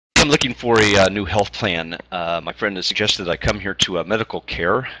I'm looking for a new health plan. My friend has suggested I come here to medical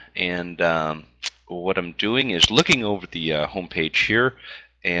care, and what I'm doing is looking over the homepage here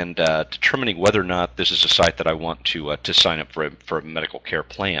and determining whether or not this is a site that I want to sign up for a medical care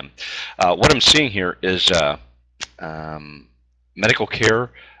plan. What I'm seeing here is medical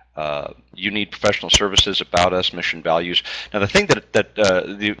care. You need professional services, about us, mission, values. Now, the thing that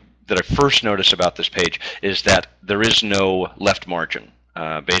I first notice about this page is that there is no left margin.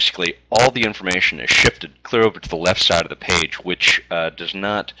 Basically, all the information is shifted clear over to the left side of the page, which does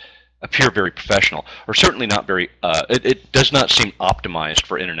not appear very professional, or certainly not very, it does not seem optimized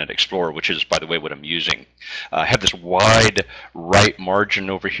for Internet Explorer, which is, by the way, what I'm using. I have this wide right margin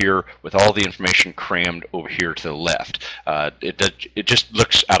over here with all the information crammed over here to the left. It just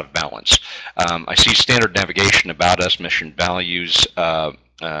looks out of balance. I see standard navigation, about us, mission, values,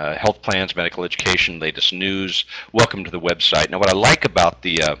 health plans, medical education, latest news, welcome to the website. Now, what I like about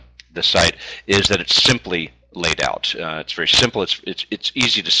the site is that it's simply laid out. It's very simple. It's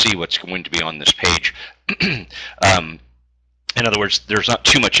easy to see what's going to be on this page. In other words, there's not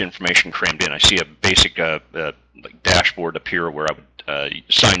too much information crammed in. I see a basic like dashboard appear where I would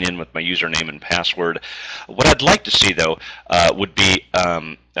sign in with my username and password. What I'd like to see, though, would be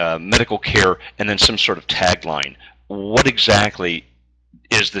medical care and then some sort of tagline. What exactly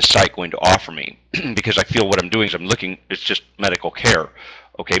is this site going to offer me? Because I feel what I'm doing is I'm looking, it's just medical care.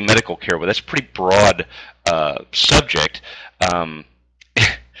 Okay, medical care, well, that's a pretty broad subject. And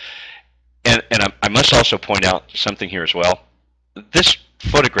I must also point out something here as well. This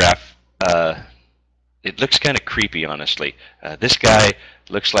photograph, it looks kind of creepy, honestly. This guy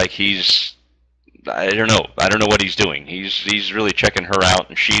looks like he's, I don't know what he's doing. He's really checking her out,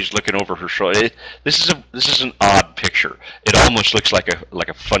 and she's looking over her shoulder. This is an odd picture. It almost looks like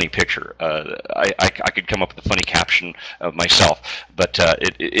a funny picture. I could come up with a funny caption myself, but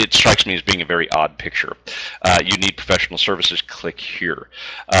it strikes me as being a very odd picture. You need professional services. Click here.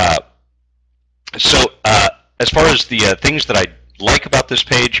 So as far as the things that I like about this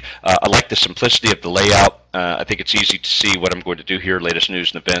page, I like the simplicity of the layout. I think it's easy to see what I'm going to do here. Latest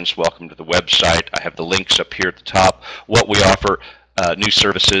news and events, welcome to the website. I have the links up here at the top, what we offer, new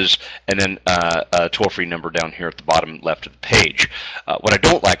services, and then a toll-free number down here at the bottom left of the page. What I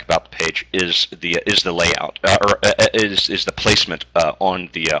don't like about the page is the layout, or is the placement on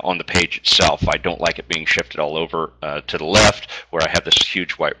the page itself. I don't like it being shifted all over to the left, where I have this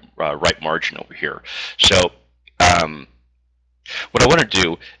huge right margin over here. So what I want to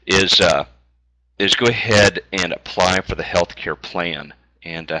do is go ahead and apply for the healthcare plan.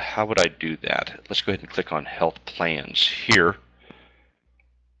 And how would I do that? Let's go ahead and click on Health Plans here.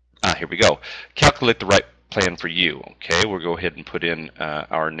 Here we go. Calculate the right plan for you. Okay, we'll go ahead and put in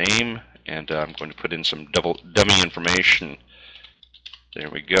our name, and I'm going to put in some dummy information. There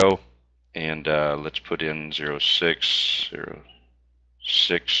we go. And let's put in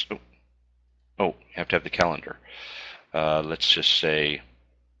 0606. Oh, you have to have the calendar. Let's just say,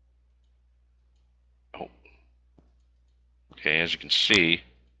 okay, as you can see,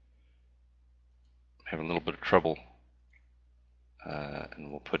 I'm having a little bit of trouble,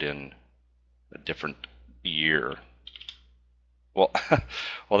 and we'll put in a different year. Well,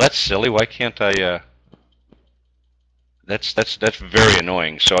 well, that's silly. Why can't I? That's very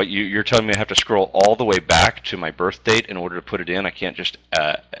annoying. So you're telling me I have to scroll all the way back to my birth date in order to put it in? I can't just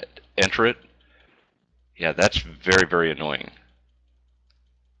enter it? Yeah, that's very, very annoying.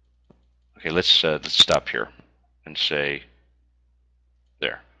 Okay, let's stop here and say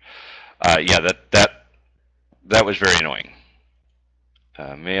there. Yeah, that was very annoying.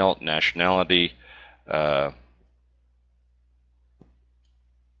 Male, nationality. There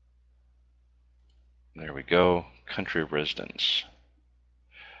we go. Country of residence.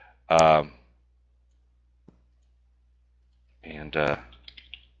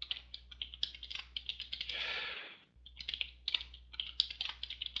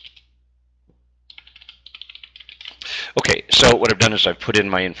 Okay, so what I've done is I've put in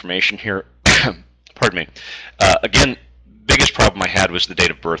my information here. Pardon me. Again, biggest problem I had was the date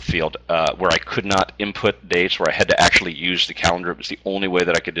of birth field, where I could not input dates, where I had to actually use the calendar. It was the only way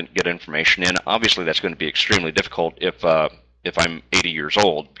that I could get information in. Obviously, that's going to be extremely difficult if I'm 80 years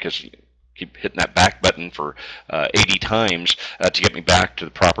old, because you keep hitting that back button for 80 times to get me back to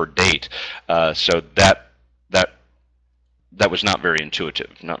the proper date. So that was not very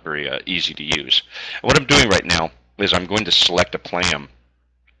intuitive, not very easy to use. What I'm doing right now is I'm going to select a plan,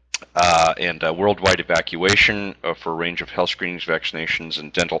 and worldwide evacuation for a range of health screenings, vaccinations,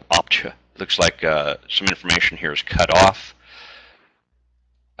 and dental optia. Looks like some information here is cut off.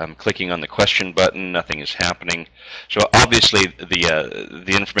 I'm clicking on the question button, nothing is happening. So obviously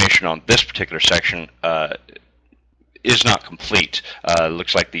the information on this particular section is not complete.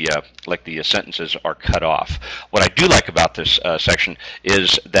 Looks like the sentences are cut off. What I do like about this section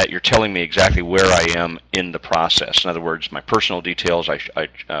is that you're telling me exactly where I am in the process. In other words, my personal details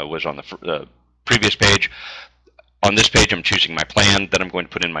I was on the previous page. On this page, I'm choosing my plan, then I'm going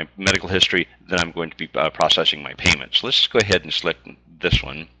to put in my medical history, then I'm going to be processing my payments. Let's go ahead and select this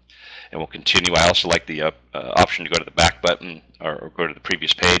one, and we'll continue. I also like the option to go to the back button or go to the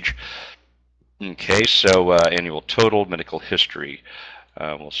previous page. Okay, so annual total, medical history.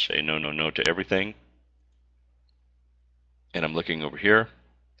 We'll say no, no, no to everything. And I'm looking over here.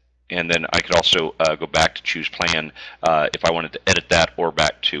 And then I could also go back to choose plan if I wanted to edit that, or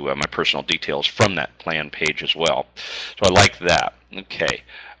back to my personal details from that plan page as well. So I like that. Okay.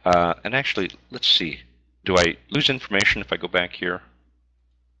 And actually, let's see. Do I lose information if I go back here?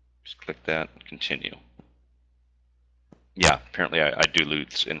 Just click that and continue. Yeah, apparently I do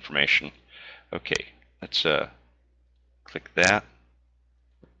lose information. Okay, let's click that,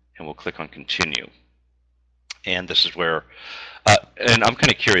 and we'll click on continue. And this is where, and I'm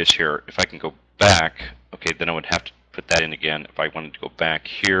kind of curious here, if I can go back, okay, then I would have to put that in again. If I wanted to go back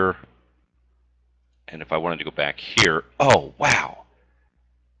here, and if I wanted to go back here, oh, wow.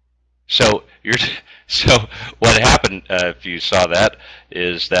 So so what happened, if you saw that,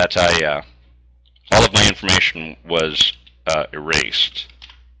 is that all of my information was erased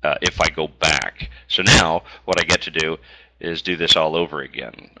if I go back. So now what I get to do is do this all over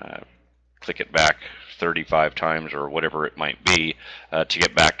again. Click it back 35 times or whatever it might be to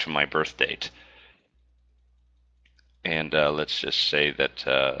get back to my birth date. And let's just say that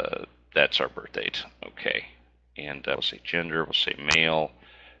that's our birth date. Okay. And we'll say gender, we'll say male.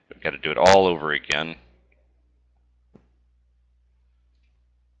 We've got to do it all over again.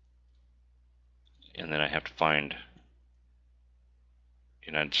 And then I have to find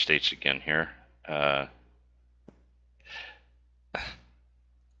United States again here. And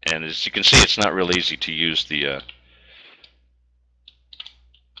as you can see, it's not real easy to use the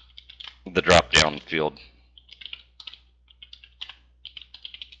drop-down field.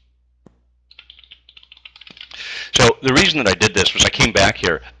 So the reason that I did this was I came back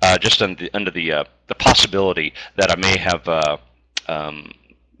here just under the possibility that I may have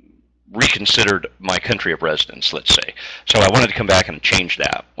reconsidered my country of residence, let's say. So I wanted to come back and change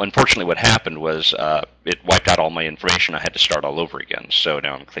that. Well, unfortunately, what happened was it wiped out all my information. I had to start all over again. So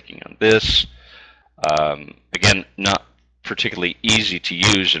now I'm clicking on this. Again, not particularly easy to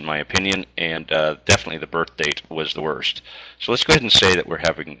use in my opinion, and definitely the birth date was the worst. So let's go ahead and say that we're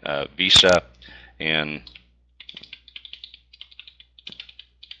having a visa, and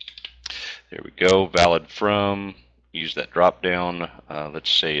there we go, valid from. Use that drop down. Let's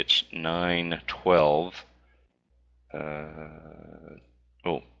say it's 9/12.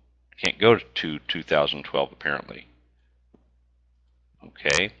 Oh, can't go to 2012 apparently.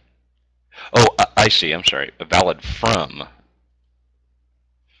 Okay. Oh, I see. I'm sorry. Valid from,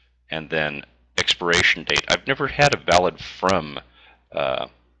 and then expiration date. I've never had a valid from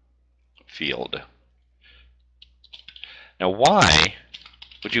field. Now, why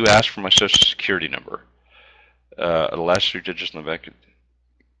would you ask for my Social Security number? The last 3 digits in the back.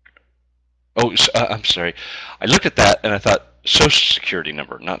 Oh, I'm sorry. I looked at that and I thought Social Security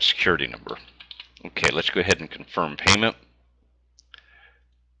number, not security number. Okay, let's go ahead and confirm payment.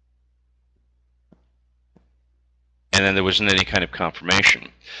 And then there wasn't any kind of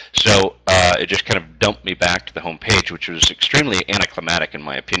confirmation. So it just kind of dumped me back to the home page, which was extremely anticlimactic in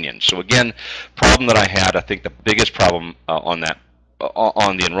my opinion. So again, problem that I had, I think the biggest problem on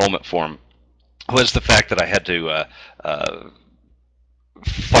the enrollment form was the fact that I had to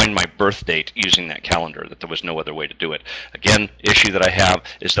find my birth date using that calendar, that there was no other way to do it. Again, issue that I have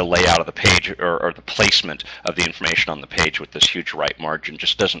is the layout of the page, or the placement of the information on the page with this huge right margin.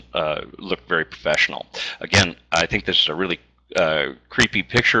 Just doesn't look very professional. Again, I think this is a really creepy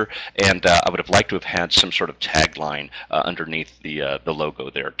picture, and I would have liked to have had some sort of tagline underneath the logo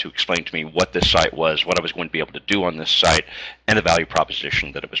there to explain to me what this site was, what I was going to be able to do on this site, and the value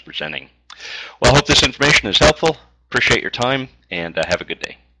proposition that it was presenting. Well, I hope this information is helpful. Appreciate your time, and have a good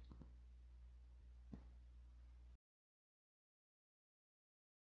day.